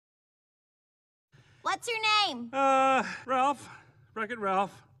What's your name? Ralph. Wreck-It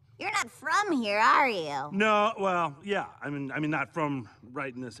Ralph. You're not from here, are you? No, well, yeah. I mean, not from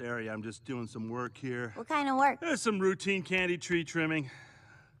right in this area. I'm just doing some work here. What kind of work? There's some routine candy tree trimming.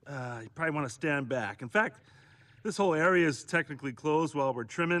 You probably want to stand back. In fact, this whole area is technically closed while we're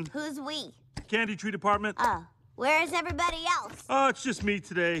trimming. Who's we? Candy tree department. Oh, where's everybody else? Oh, it's just me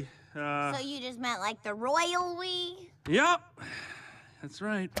today. So you just meant like the royal we? Yep. That's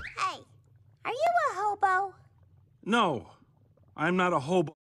right. Hey, are you a hobo? No, I'm not a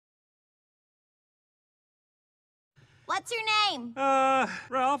hobo. What's your name?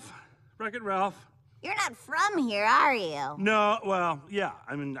 Ralph. Wreck-It Ralph. You're not from here, are you? No, well, yeah.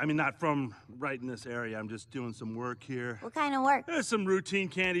 I mean, not from right in this area. I'm just doing some work here. What kind of work? There's some routine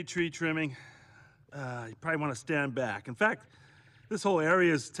candy tree trimming. You probably want to stand back. In fact, this whole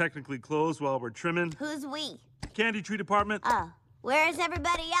area is technically closed while we're trimming. Who's we? Candy tree department. Oh, where's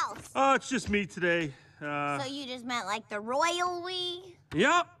everybody else? Oh, it's just me today. So you just meant like the royal we?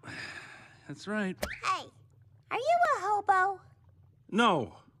 Yep. That's right. Hey, are you a hobo?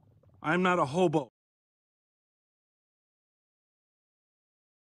 No, I'm not a hobo.